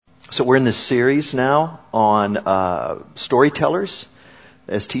So we're in this series now on storytellers.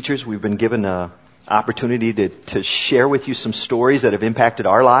 As teachers, we've been given an opportunity to share with you some stories that have impacted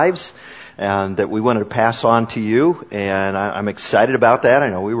our lives and that we wanted to pass on to you. And I'm excited about that. I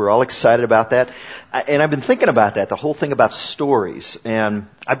know we were all excited about that. And I've been thinking about that, the whole thing about stories. And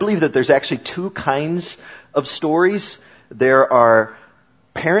I believe that there's actually two kinds of stories. There are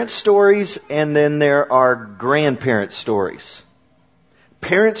parent stories and then there are grandparent stories.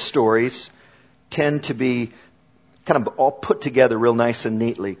 Parent stories tend to be kind of all put together real nice and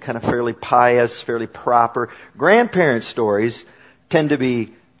neatly, kind of fairly pious, fairly proper. Grandparent stories tend to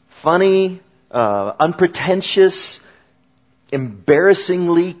be funny, unpretentious,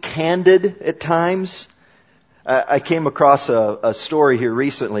 embarrassingly candid at times. I came across a story here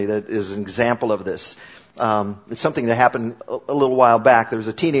recently that is an example of this. It's something that happened a little while back. There was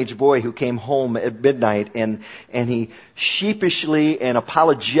a teenage boy who came home at midnight and he sheepishly and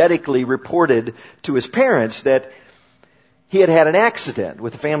apologetically reported to his parents that he had had an accident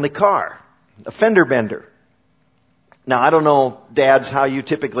with a family car, a fender bender. Now, I don't know, dads, how you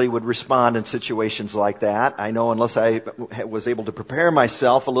typically would respond in situations like that. I know unless I was able to prepare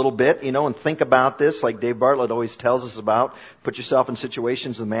myself a little bit, and think about this, like Dave Bartlett always tells us about, put yourself in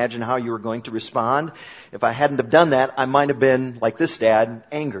situations, imagine how you were going to respond. If I hadn't have done that, I might have been, like this dad,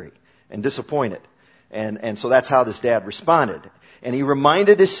 angry and disappointed. And so that's how this dad responded. And he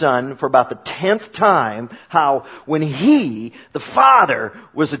reminded his son for about the 10th time how when he, the father,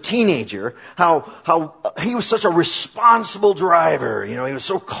 was a teenager, how he was such a responsible driver. He was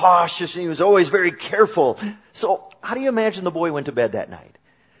so cautious and he was always very careful. So how do you imagine the boy went to bed that night?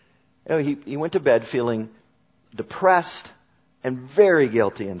 He went to bed feeling depressed and very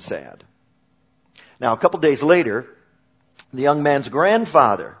guilty and sad. Now, a couple days later, the young man's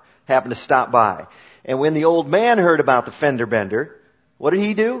grandfather happened to stop by. And when the old man heard about the fender bender, what did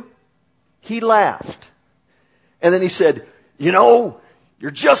he do? He laughed. And then he said, you're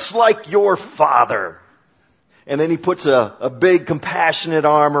just like your father. And then he puts a big compassionate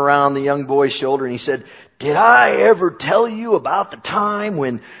arm around the young boy's shoulder and he said, did I ever tell you about the time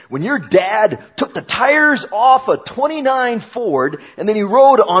when your dad took the tires off a 29 Ford and then he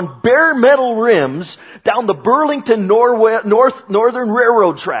rode on bare metal rims down the Burlington Northern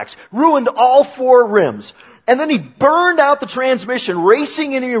Railroad tracks, ruined all 4 rims. And then he burned out the transmission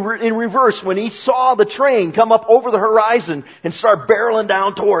racing in reverse when he saw the train come up over the horizon and start barreling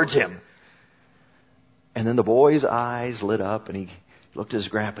down towards him. And then the boy's eyes lit up and he looked at his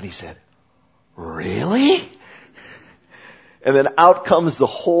grandpa and he said, really? And then out comes the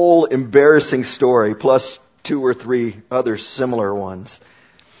whole embarrassing story, plus 2 or 3 other similar ones.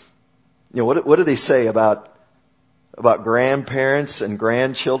 What do they say about grandparents and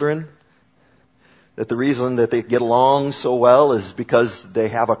grandchildren? That the reason that they get along so well is because they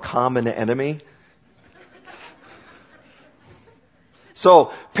have a common enemy?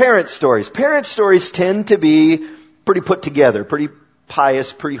 So, parent stories. Parent stories tend to be pretty put together, pretty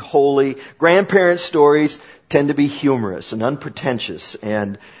pious, pretty holy. Grandparent stories tend to be humorous and unpretentious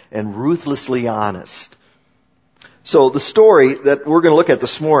and ruthlessly honest. So the story that we're going to look at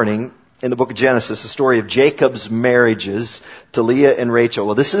this morning in the book of Genesis, the story of Jacob's marriages to Leah and Rachel.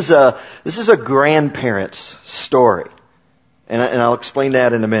 Well, this is a grandparent's story. And I'll explain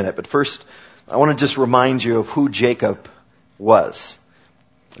that in a minute. But first, I want to just remind you of who Jacob was.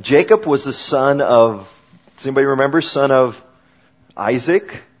 Jacob was the son of, does anybody remember, son of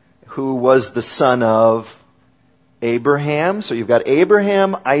Isaac, who was the son of Abraham. So you've got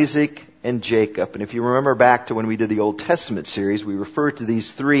Abraham, Isaac, and Jacob. And if you remember back to when we did the Old Testament series, we referred to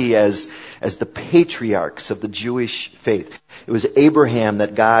these 3 as the patriarchs of the Jewish faith. It was Abraham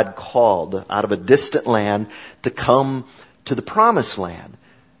that God called out of a distant land to come to the promised land.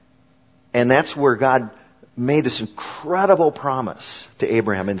 And that's where God made this incredible promise to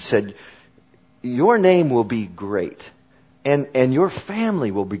Abraham and said, your name will be great. And your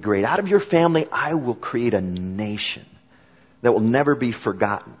family will be great. Out of your family, I will create a nation that will never be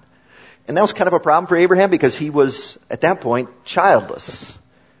forgotten. And that was kind of a problem for Abraham because he was, at that point, childless.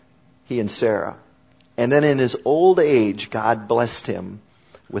 He and Sarah. And then in his old age, God blessed him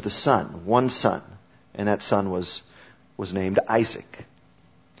with a son, one son. And that son was named Isaac.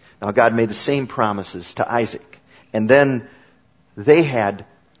 Now God made the same promises to Isaac. And then they had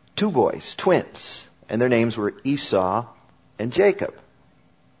 2 boys, twins. And their names were Esau and Jacob.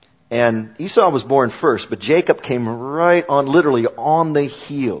 And Esau was born first, but Jacob came right on, literally on the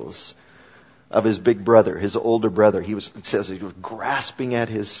heels of his big brother, his older brother. It says he was grasping at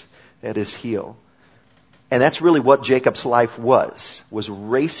his heel. And that's really what Jacob's life was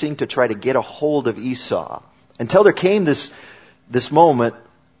racing to try to get a hold of Esau. Until there came this moment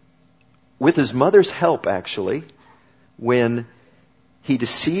with his mother's help actually, when he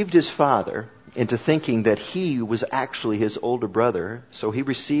deceived his father into thinking that he was actually his older brother. So he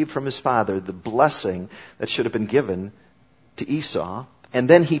received from his father the blessing that should have been given to Esau. And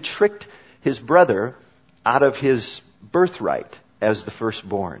then he tricked his brother out of his birthright as the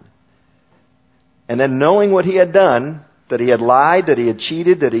firstborn. And then knowing what he had done, that he had lied, that he had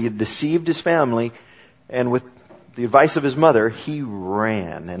cheated, that he had deceived his family, and with the advice of his mother, he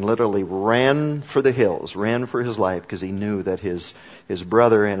ran and literally ran for the hills, ran for his life because he knew that his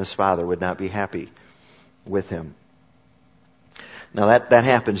brother and his father would not be happy with him. Now that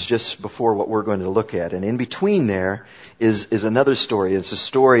happens just before what we're going to look at. And in between there is another story. It's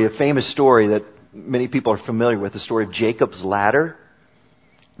a famous story that many people are familiar with, the story of Jacob's ladder.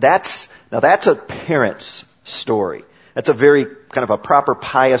 That's a parent's story. That's a very kind of a proper,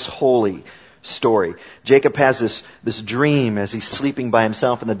 pious, holy story. Jacob has this dream as he's sleeping by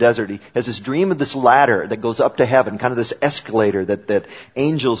himself in the desert. He has this dream of this ladder that goes up to heaven, kind of this escalator that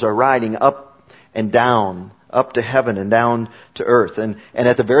angels are riding up and down, up to heaven and down to earth. And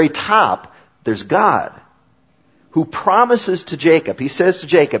at the very top, there's God, who promises to Jacob. He says to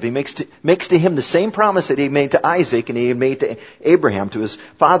Jacob, he makes to him the same promise that he made to Isaac and he had made to Abraham, to his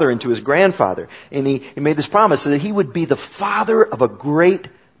father and to his grandfather. And he made this promise that he would be the father of a great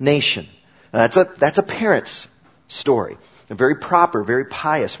nation. Now, that's a parent's story. A very proper, very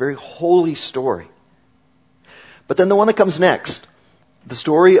pious, very holy story. But then the one that comes next, the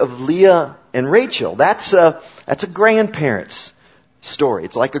story of Leah and Rachel, that's a grandparent's story.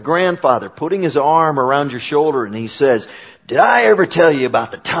 It's like a grandfather putting his arm around your shoulder and he says, "Did I ever tell you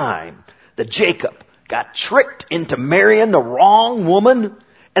about the time that Jacob got tricked into marrying the wrong woman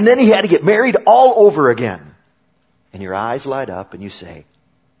and then he had to get married all over again?" And your eyes light up and you say,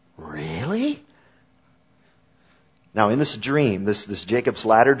 "Really?" Now in this dream, this Jacob's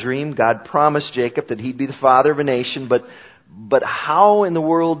ladder dream, God promised Jacob that he'd be the father of a nation, but how in the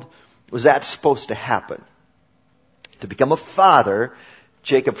world was that supposed to happen? To become a father,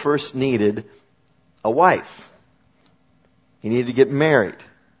 Jacob first needed a wife. He needed to get married.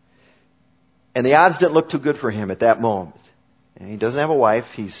 And the odds didn't look too good for him at that moment. And he doesn't have a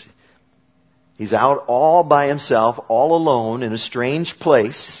wife. He's out all by himself, all alone in a strange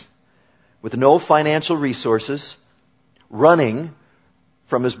place with no financial resources, running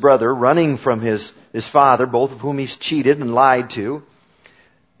from his brother, running from his father, both of whom he's cheated and lied to.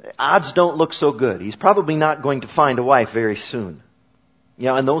 Odds don't look so good. He's probably not going to find a wife very soon. You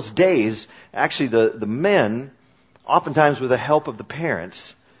know, in those days, actually the men, oftentimes with the help of the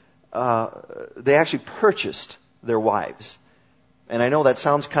parents, they actually purchased their wives. And I know that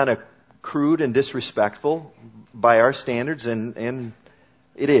sounds kind of crude and disrespectful by our standards, and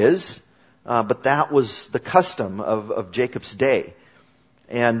it is. But that was the custom of Jacob's day.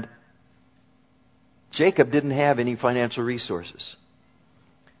 And Jacob didn't have any financial resources.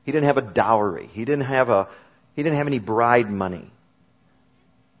 He didn't have a dowry. He didn't have any bride money.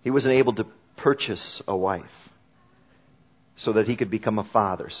 He wasn't able to purchase a wife so that he could become a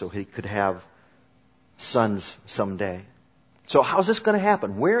father, so he could have sons someday. So how's this going to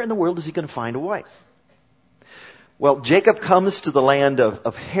happen? Where in the world is he going to find a wife? Well, Jacob comes to the land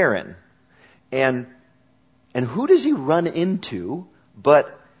of Haran. And who does he run into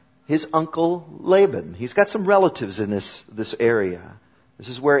but his uncle Laban? He's got some relatives in this area. This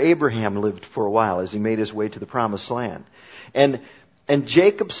is where Abraham lived for a while as he made his way to the promised land. And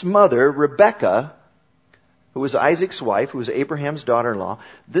Jacob's mother, Rebekah, who was Isaac's wife, who was Abraham's daughter-in-law,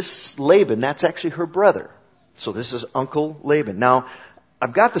 this Laban, that's actually her brother. So this is Uncle Laban. Now,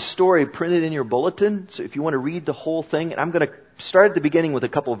 I've got the story printed in your bulletin, so if you want to read the whole thing, and I'm going to start at the beginning with a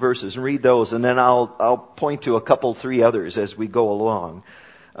couple of verses and read those, and then I'll point to three others as we go along.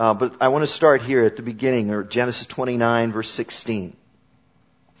 But I want to start here at the beginning, or Genesis 29, verse 16.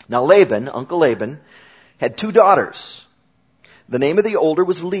 Now Laban, Uncle Laban, had 2 daughters. The name of the older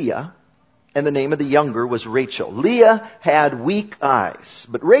was Leah, and the name of the younger was Rachel. Leah had weak eyes,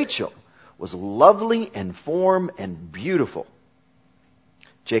 but Rachel was lovely in form and beautiful.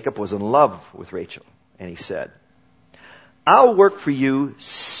 Jacob was in love with Rachel, and he said, "I'll work for you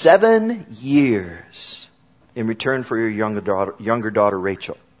 7 years in return for your younger daughter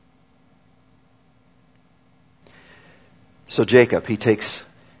Rachel." So Jacob, he takes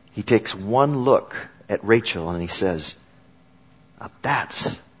one look at Rachel and he says,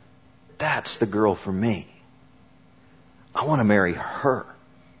 that's the girl for me. I want to marry her.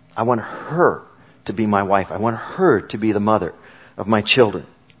 I want her to be my wife. I want her to be the mother of my children.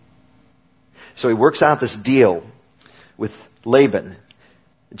 So he works out this deal with Laban.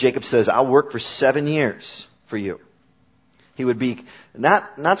 Jacob says, "I'll work for 7 years for you." He would be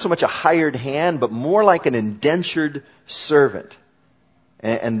not so much a hired hand, but more like an indentured servant.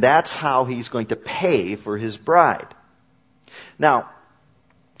 And that's how he's going to pay for his bride. Now,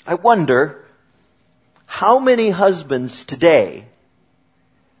 I wonder how many husbands today,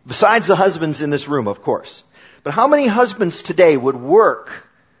 besides the husbands in this room, of course, but how many husbands today would work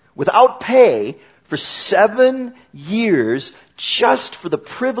without pay for 7 years just for the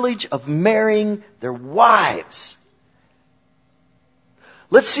privilege of marrying their wives?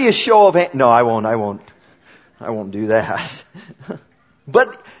 Let's see a show of hands. No, I won't do that.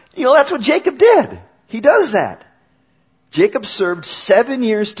 But, that's what Jacob did. He does that. Jacob served 7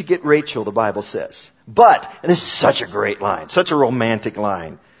 years to get Rachel, the Bible says. But, and this is such a great line, such a romantic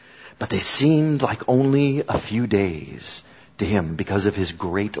line, but they seemed like only a few days to him because of his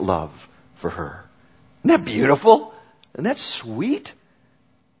great love for her. Isn't that beautiful? Isn't that sweet?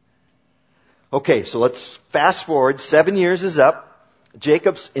 Okay, so let's fast forward. 7 years is up.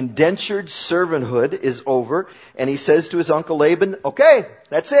 Jacob's indentured servanthood is over, and he says to his uncle Laban, okay,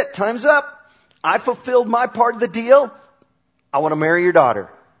 that's it, time's up. I fulfilled my part of the deal. I want to marry your daughter.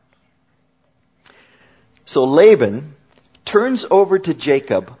 So Laban turns over to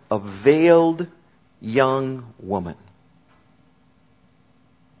Jacob a veiled young woman.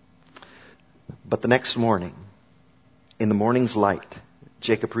 But the next morning, in the morning's light,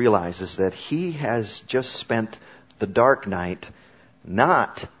 Jacob realizes that he has just spent the dark night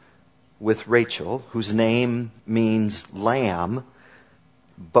not with Rachel, whose name means lamb,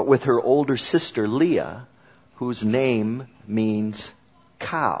 but with her older sister Leah, whose name means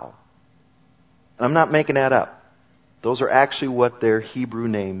cow. And I'm not making that up. Those are actually what their Hebrew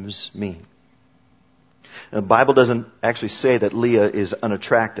names mean. And the Bible doesn't actually say that Leah is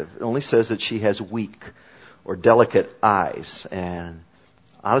unattractive. It only says that she has weak or delicate eyes. And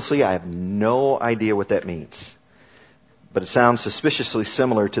honestly, I have no idea what that means. But it sounds suspiciously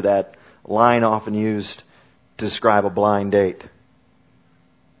similar to that line often used to describe a blind date.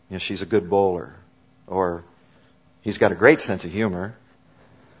 She's a good bowler. Or he's got a great sense of humor.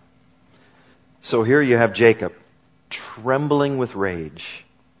 So here you have Jacob, trembling with rage.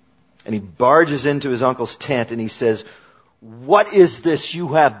 And he barges into his uncle's tent and he says, "What is this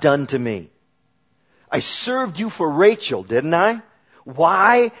you have done to me? I served you for Rachel, didn't I?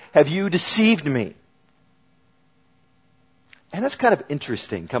 Why have you deceived me?" And that's kind of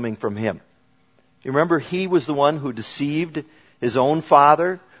interesting coming from him. You remember, he was the one who deceived his own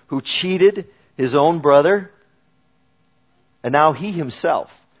father, who cheated his own brother. And now he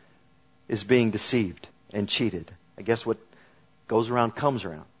himself is being deceived and cheated. I guess what goes around comes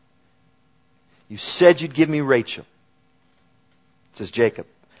around. You said you'd give me Rachel, says Jacob.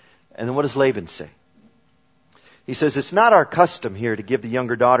 And then what does Laban say? He says, "It's not our custom here to give the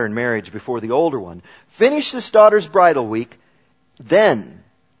younger daughter in marriage before the older one. Finish this daughter's bridal week, then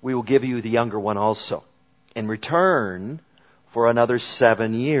we will give you the younger one also, in return for another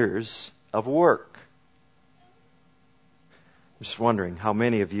 7 years of work." I'm just wondering how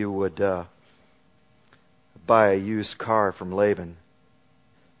many of you would buy a used car from Laban.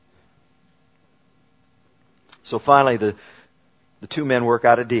 So finally, the two men work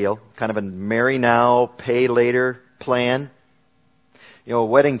out a deal, kind of a marry now, pay later plan. A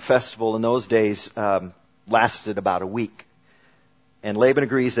wedding festival in those days lasted about a week. And Laban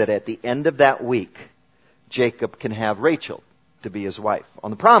agrees that at the end of that week, Jacob can have Rachel to be his wife,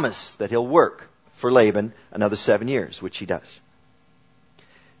 on the promise that he'll work for Laban another 7 years, which he does.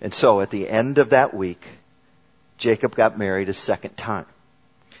 And so at the end of that week, Jacob got married a second time.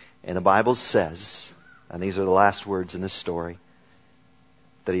 And the Bible says, and these are the last words in this story,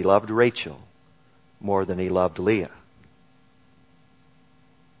 that he loved Rachel more than he loved Leah.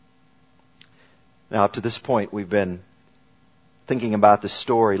 Now, up to this point, we've been thinking about this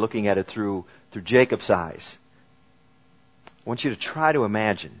story, looking at it through Jacob's eyes. I want you to try to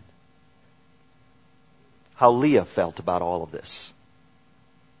imagine how Leah felt about all of this.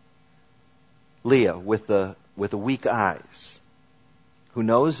 Leah with the weak eyes, who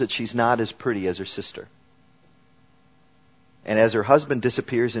knows that she's not as pretty as her sister. And as her husband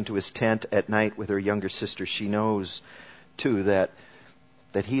disappears into his tent at night with her younger sister, she knows too that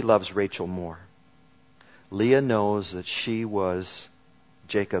he loves Rachel more. Leah knows that she was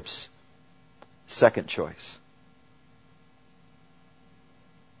Jacob's second choice.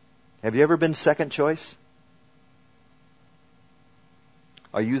 Have you ever been second choice?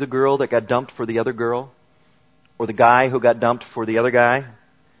 Are you the girl that got dumped for the other girl? Or the guy who got dumped for the other guy?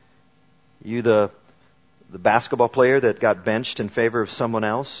 You the basketball player that got benched in favor of someone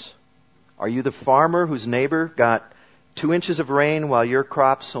else? Are you the farmer whose neighbor got 2 inches of rain while your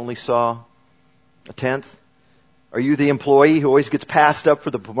crops only saw a tenth? Are you the employee who always gets passed up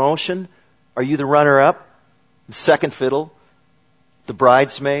for the promotion? Are you the runner-up, the second fiddle, the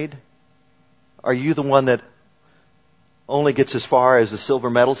bridesmaid? Are you the one that only gets as far as the silver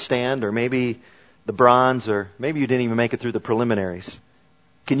medal stand, or maybe the bronze, or maybe you didn't even make it through the preliminaries?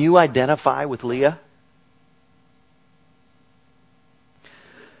 Can you identify with Leah?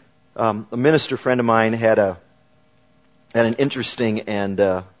 A minister friend of mine had an interesting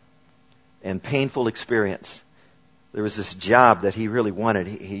and painful experience. There was this job that he really wanted.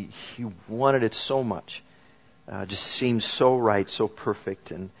 He wanted it so much. Just seemed so right, so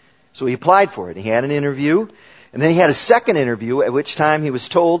perfect. And so he applied for it. He had an interview, and then he had a second interview, at which time he was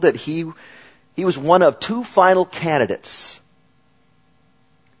told that he was one of two final candidates.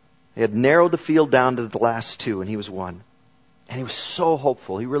 He had narrowed the field down to the last two, and he was one. And he was so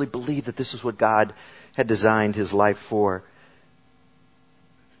hopeful. He really believed that this is what God had designed his life for.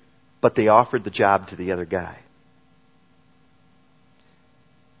 But they offered the job to the other guy.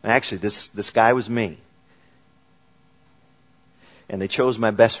 Actually, this guy was me. And they chose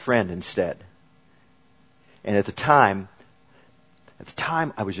my best friend instead. And at the time,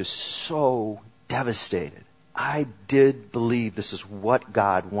 I was just so devastated. I did believe this is what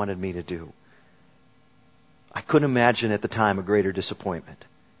God wanted me to do. I couldn't imagine at the time a greater disappointment.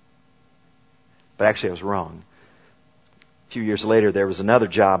 But actually, I was wrong. A few years later, there was another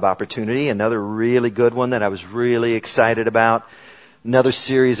job opportunity, another really good one that I was really excited about. Another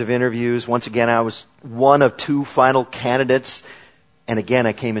series of interviews. Once again, I was one of two final candidates. And again,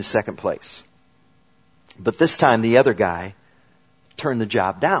 I came in second place. But this time, the other guy turned the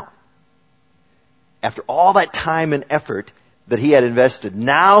job down. After all that time and effort that he had invested,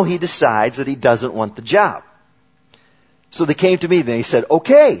 now he decides that he doesn't want the job. So they came to me and they said,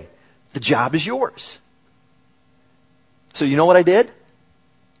 okay, the job is yours. So you know what I did?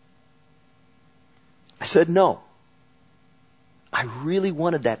 I said no. I really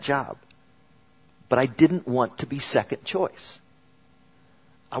wanted that job, but I didn't want to be second choice.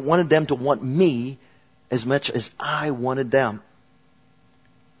 I wanted them to want me as much as I wanted them.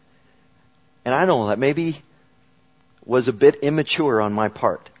 And I know that maybe was a bit immature on my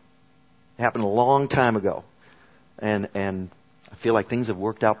part. It happened a long time ago. And I feel like things have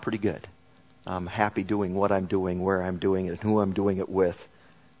worked out pretty good. I'm happy doing what I'm doing, where I'm doing it, and who I'm doing it with.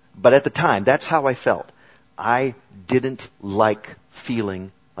 But at the time, that's how I felt. I didn't like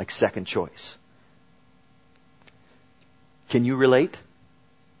feeling like second choice. Can you relate?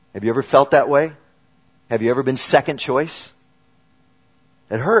 Have you ever felt that way? Have you ever been second choice?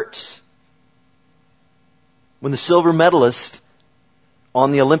 It hurts. When the silver medalist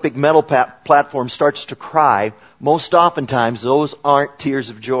on the Olympic medal platform starts to cry, most oftentimes those aren't tears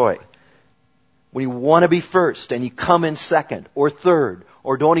of joy. When you want to be first and you come in second or third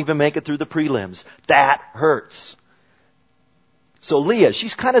or don't even make it through the prelims, that hurts. So Leah,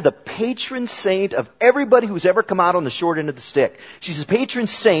 she's kind of the patron saint of everybody who's ever come out on the short end of the stick. She's a patron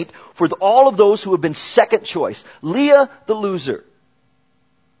saint for all of those who have been second choice. Leah, the loser.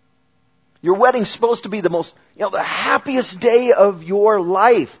 Your wedding's supposed to be the happiest day of your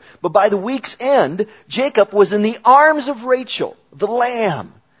life. But by the week's end, Jacob was in the arms of Rachel, the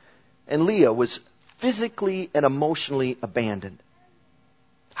lamb. And Leah was physically and emotionally abandoned.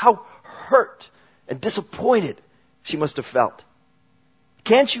 How hurt and disappointed she must have felt.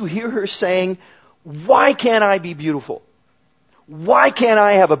 Can't you hear her saying, why can't I be beautiful? Why can't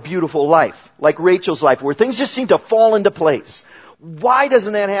I have a beautiful life like Rachel's life where things just seem to fall into place? Why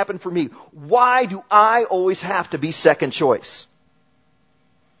doesn't that happen for me? Why do I always have to be second choice?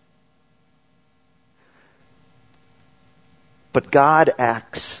 But God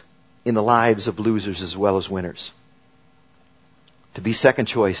acts in the lives of losers as well as winners. To be second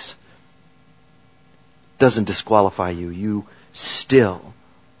choice doesn't disqualify you. You still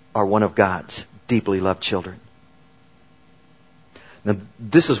are one of God's deeply loved children. Now,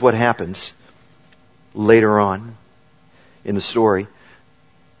 this is what happens later on in the story.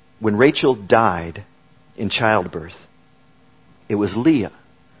 When Rachel died in childbirth, it was Leah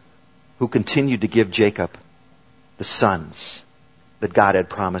who continued to give Jacob the sons that God had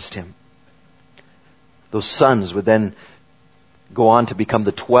promised him. Those sons would then go on to become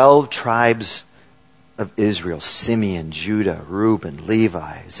the 12 tribes of Israel: Simeon, Judah, Reuben,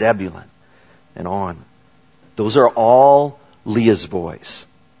 Levi, Zebulun, and on. Those are all Leah's boys.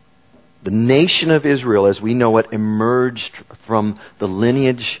 The nation of Israel, as we know it, emerged from the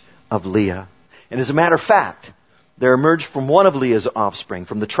lineage of Leah. And as a matter of fact, there emerged from one of Leah's offspring,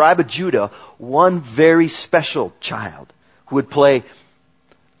 from the tribe of Judah, one very special child who would play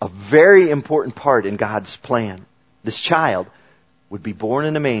a very important part in God's plan. This child would be born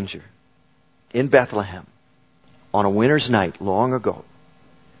in a manger in Bethlehem on a winter's night long ago,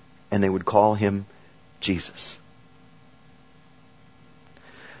 and they would call him Jesus.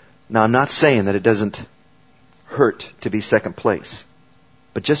 Now, I'm not saying that it doesn't hurt to be second place,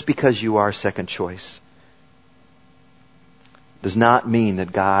 but just because you are second choice does not mean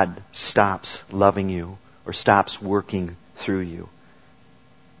that God stops loving you or stops working through you.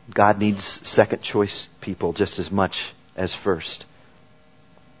 God needs second choice people just as much as first.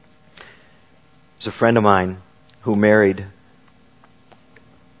 There's a friend of mine who married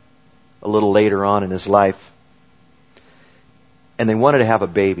a little later on in his life, and they wanted to have a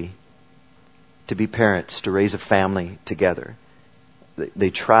baby, to be parents, to raise a family together. They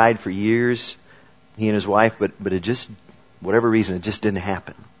tried for years, he and his wife, but it just, whatever reason, it just didn't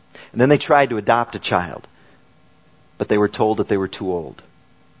happen. And then they tried to adopt a child, but they were told that they were too old.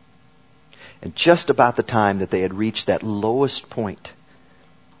 And just about the time that they had reached that lowest point,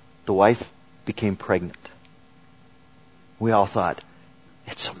 the wife became pregnant. We all thought,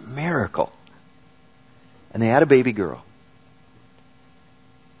 it's a miracle. And they had a baby girl.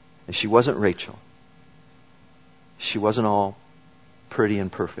 And she wasn't Rachel. She wasn't all pretty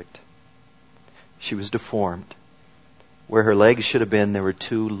and perfect. She was deformed. Where her legs should have been, there were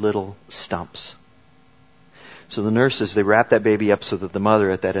two little stumps. So the nurses, they wrapped that baby up so that the mother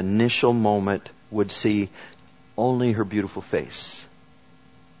at that initial moment would see only her beautiful face.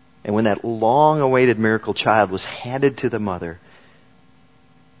 And when that long-awaited miracle child was handed to the mother,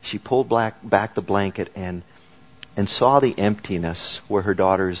 she pulled back the blanket and saw the emptiness where her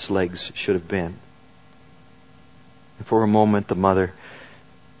daughter's legs should have been. And for a moment, the mother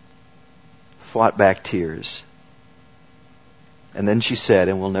fought back tears. And then she said,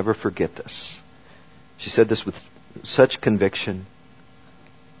 and we'll never forget this, she said this with such conviction.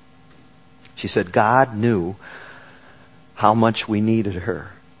 She said, God knew how much we needed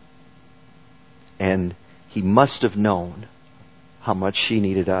her. And He must have known how much she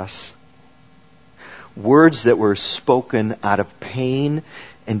needed us. Words that were spoken out of pain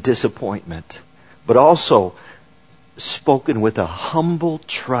and disappointment, but also spoken with a humble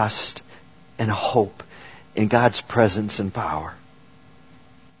trust and hope in God's presence and power.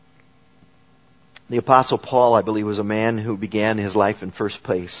 The Apostle Paul, I believe, was a man who began his life in first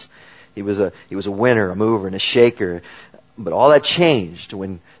place. He was a winner, a mover, and a shaker. But all that changed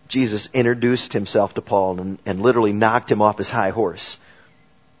when Jesus introduced himself to Paul and literally knocked him off his high horse.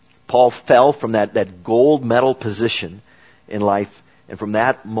 Paul fell from that gold medal position in life, and from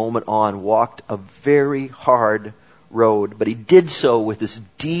that moment on walked a very hard road. But he did so with this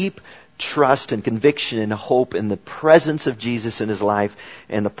deep trust and conviction and hope in the presence of Jesus in his life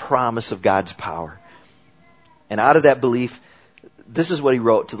and the promise of God's power. And out of that belief, this is what he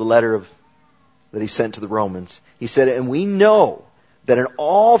wrote to the letter that he sent to the Romans. He said, and we know that in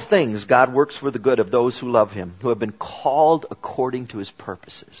all things God works for the good of those who love Him, who have been called according to His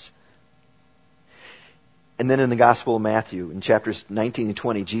purposes. And then in the Gospel of Matthew, in chapters 19 and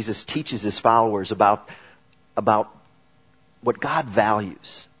 20, Jesus teaches His followers about what God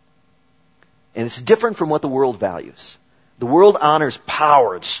values. And it's different from what the world values. The world honors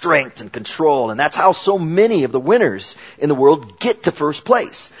power and strength and control, and that's how so many of the winners in the world get to first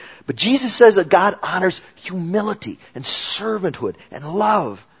place. But Jesus says that God honors humility and servanthood and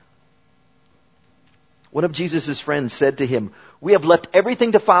love. One of Jesus' friends said to him, "We have left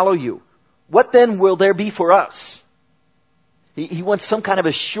everything to follow you. What then will there be for us?" He wants some kind of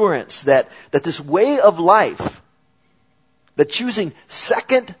assurance that this way of life, that choosing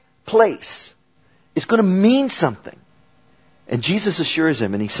second place, is going to mean something. And Jesus assures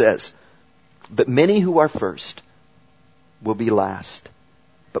him, and He says, "But many who are first will be last.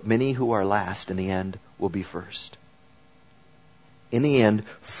 But many who are last in the end will be first." In the end,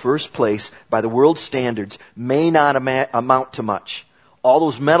 first place, by the world's standards, may not amount to much. All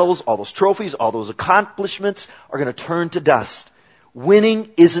those medals, all those trophies, all those accomplishments are going to turn to dust. Winning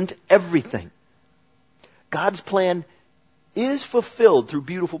isn't everything. God's plan is fulfilled through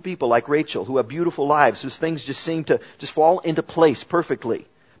beautiful people like Rachel, who have beautiful lives, whose things just seem to just fall into place perfectly.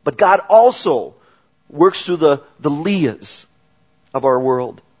 But God also works through the Leahs of our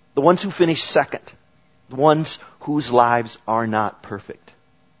world, the ones who finish second, the ones whose lives are not perfect.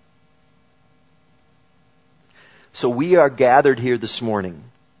 So we are gathered here this morning.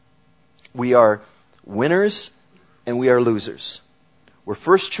 We are winners and we are losers. We're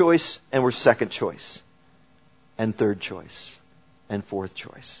first choice and we're second choice. And third choice, and fourth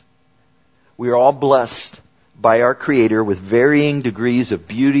choice. We are all blessed by our Creator with varying degrees of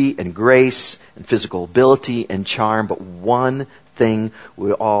beauty and grace and physical ability and charm, but one thing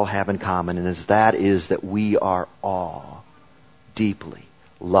we all have in common, and that is that we are all deeply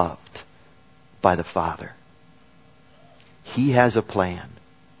loved by the Father. He has a plan.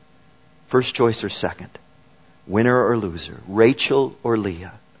 First choice or second. Winner or loser. Rachel or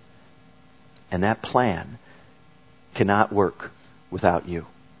Leah. And that plan cannot work without you.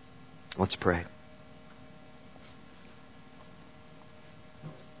 Let's pray.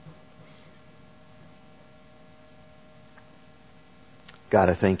 God,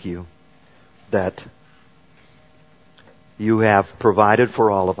 I thank you that you have provided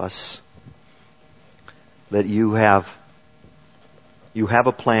for all of us. That you have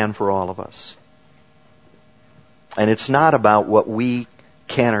a plan for all of us. And it's not about what we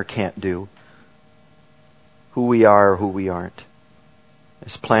can or can't do, who we are or who we aren't.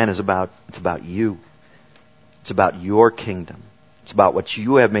 This plan is about you. It's about your kingdom. It's about what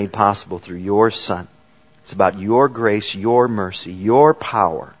you have made possible through your Son. It's about your grace, your mercy, your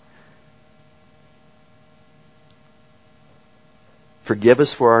power. Forgive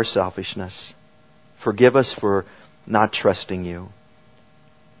us for our selfishness. Forgive us for not trusting you,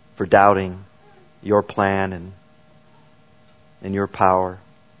 for doubting your plan and your power.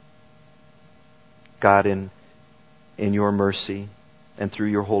 God, in your mercy and through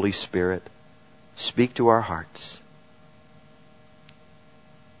your Holy Spirit, speak to our hearts.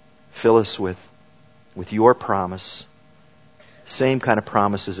 Fill us with your promise, same kind of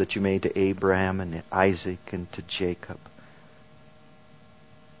promises that you made to Abraham and to Isaac and to Jacob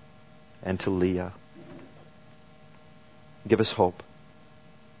and to Leah. Give us hope.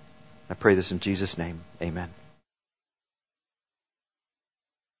 I pray this in Jesus' name. Amen.